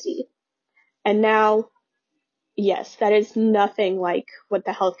constantly busy. And now, yes, that is nothing like what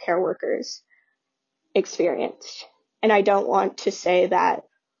the healthcare workers experienced. And I don't want to say that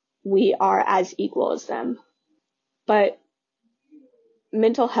we are as equal as them. But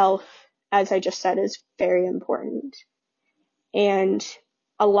mental health as I just said, is very important. And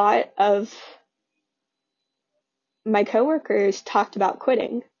a lot of my coworkers talked about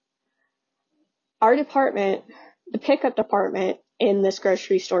quitting. Our department, the pickup department in this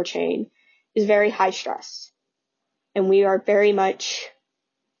grocery store chain, is very high stress. And we are very much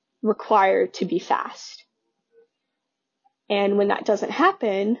required to be fast. And when that doesn't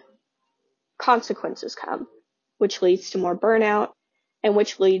happen, consequences come, which leads to more burnout and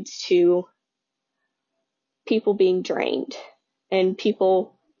which leads to people being drained and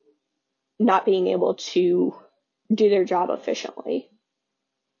people not being able to do their job efficiently.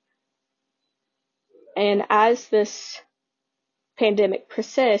 And as this pandemic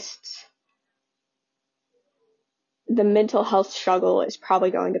persists, the mental health struggle is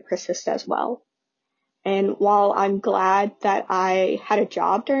probably going to persist as well. And while I'm glad that I had a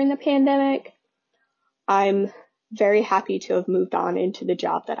job during the pandemic, I'm very happy to have moved on into the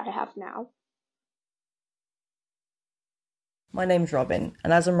job that I have now. My name's Robin,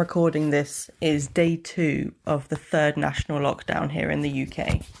 and as I'm recording this is day 2 of the 3rd national lockdown here in the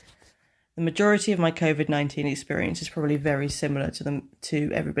UK. The majority of my COVID-19 experience is probably very similar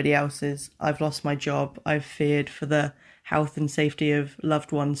to everybody else's. I've lost my job. I've feared for the health and safety of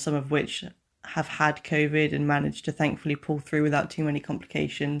loved ones, some of which have had COVID and managed to thankfully pull through without too many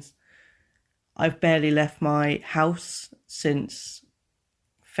complications. I've barely left my house since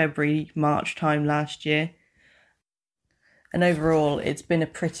February, March time last year. And overall, it's been a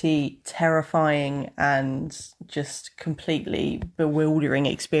pretty terrifying and just completely bewildering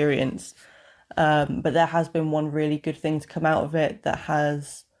experience. But there has been one really good thing to come out of it that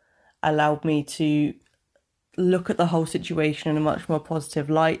has allowed me to look at the whole situation in a much more positive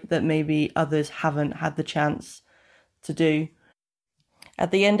light that maybe others haven't had the chance to do.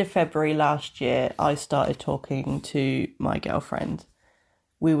 At the end of February last year, I started talking to my girlfriend.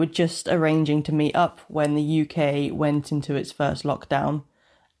 We were just arranging to meet up when the UK went into its first lockdown.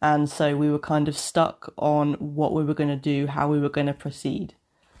 And so we were kind of stuck on what we were going to do, how we were going to proceed.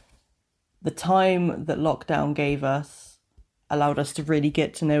 The time that lockdown gave us allowed us to really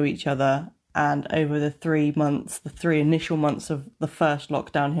get to know each other. And over the 3 initial months of the first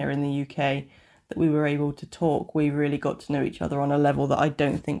lockdown here in the UK that we were able to talk, we really got to know each other on a level that I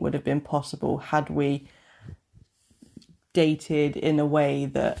don't think would have been possible had we dated in a way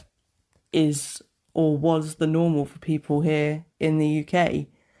that is or was the normal for people here in the UK.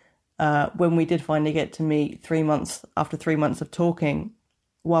 When we did finally get to meet after 3 months of talking,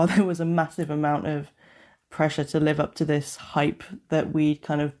 while there was a massive amount of pressure to live up to this hype that we'd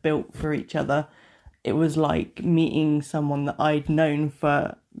kind of built for each other, it was like meeting someone that I'd known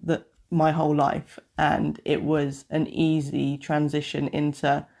for my whole life, and it was an easy transition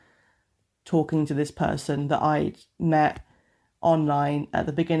into talking to this person that I'd met online at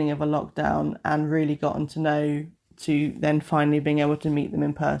the beginning of a lockdown and really gotten to know, to then finally being able to meet them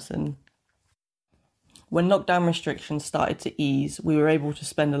in person. When lockdown restrictions started to ease, we were able to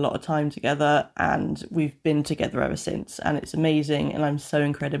spend a lot of time together, and we've been together ever since, and it's amazing and I'm so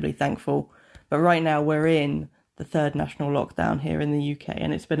incredibly thankful. But right now we're in the 3rd national lockdown here in the UK,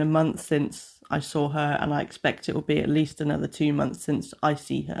 and it's been a month since I saw her, and I expect it will be at least another 2 months since I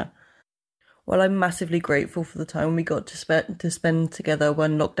see her. Well, I'm massively grateful for the time we got to spend together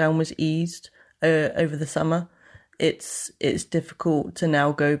when lockdown was eased over the summer. It's difficult to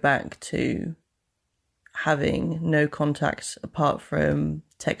now go back to having no contact apart from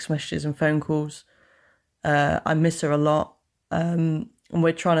text messages and phone calls. I miss her a lot, and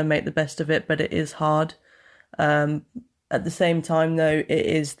we're trying to make the best of it, but it is hard. At the same time, though, it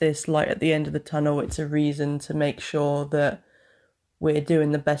is this light at the end of the tunnel. It's a reason to make sure that we're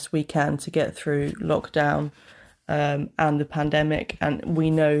doing the best we can to get through lockdown and the pandemic. And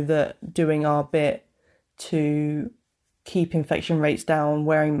we know that doing our bit to keep infection rates down,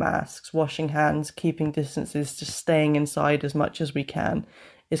 wearing masks, washing hands, keeping distances, just staying inside as much as we can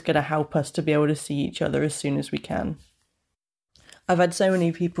is going to help us to be able to see each other as soon as we can. I've had so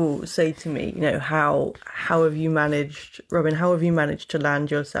many people say to me, how have you managed, Robin, how have you managed to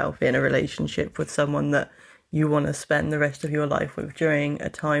land yourself in a relationship with someone that you want to spend the rest of your life with during a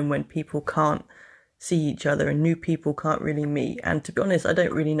time when people can't see each other and new people can't really meet? And to be honest, I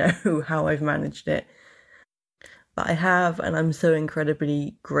don't really know how I've managed it. But I have, and I'm so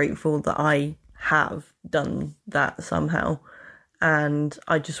incredibly grateful that I have done that somehow. And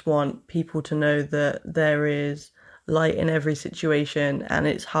I just want people to know that there is light in every situation, and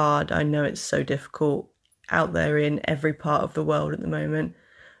it's hard. I know it's so difficult out there in every part of the world at the moment.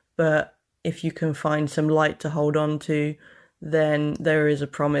 But if you can find some light to hold on to, then there is a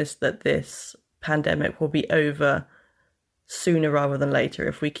promise that this pandemic will be over sooner rather than later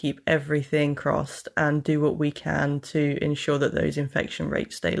if we keep everything crossed and do what we can to ensure that those infection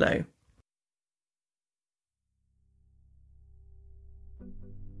rates stay low.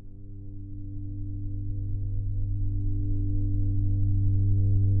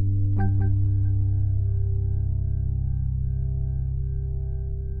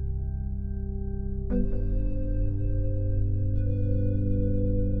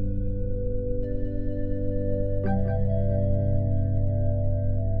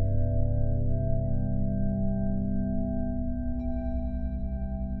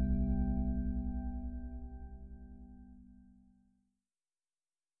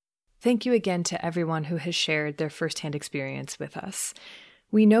 Thank you again to everyone who has shared their firsthand experience with us.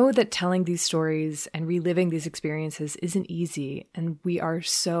 We know that telling these stories and reliving these experiences isn't easy, and we are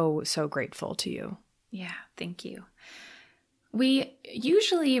so, so grateful to you. Yeah, thank you. We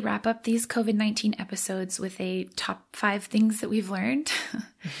usually wrap up these COVID-19 episodes with a top 5 things that we've learned,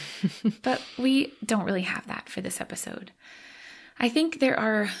 but we don't really have that for this episode. I think there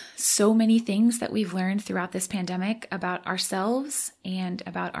are so many things that we've learned throughout this pandemic about ourselves and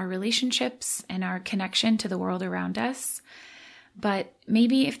about our relationships and our connection to the world around us. But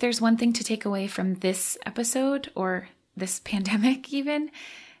maybe if there's one thing to take away from this episode, or this pandemic even,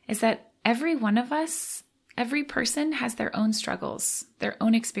 is that every one of us, every person has their own struggles, their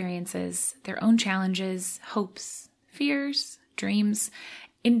own experiences, their own challenges, hopes, fears, dreams,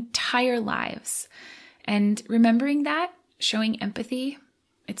 entire lives. And remembering that, showing empathy,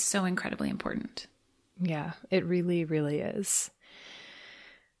 it's so incredibly important. Yeah, it really, really is.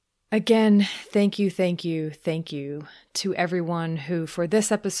 Again, thank you to everyone who, for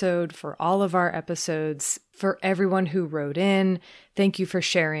this episode, for all of our episodes, for everyone who wrote in. Thank you for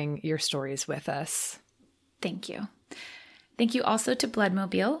sharing your stories with us. Thank you. Thank you also to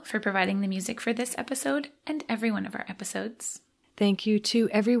Bloodmobile for providing the music for this episode and every one of our episodes. Thank you to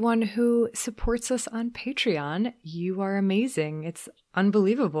everyone who supports us on Patreon. You are amazing. It's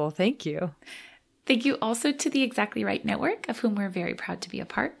unbelievable. Thank you. Thank you also to the Exactly Right Network, of whom we're very proud to be a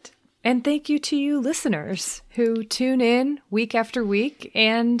part. And thank you to you listeners who tune in week after week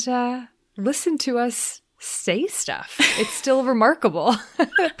and listen to us say stuff. It's still remarkable.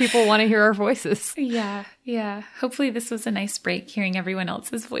 People want to hear our voices. Yeah. Hopefully this was a nice break, hearing everyone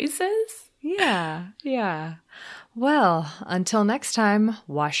else's voices. Yeah. Well, until next time,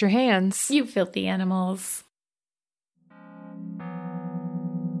 wash your hands. You filthy animals.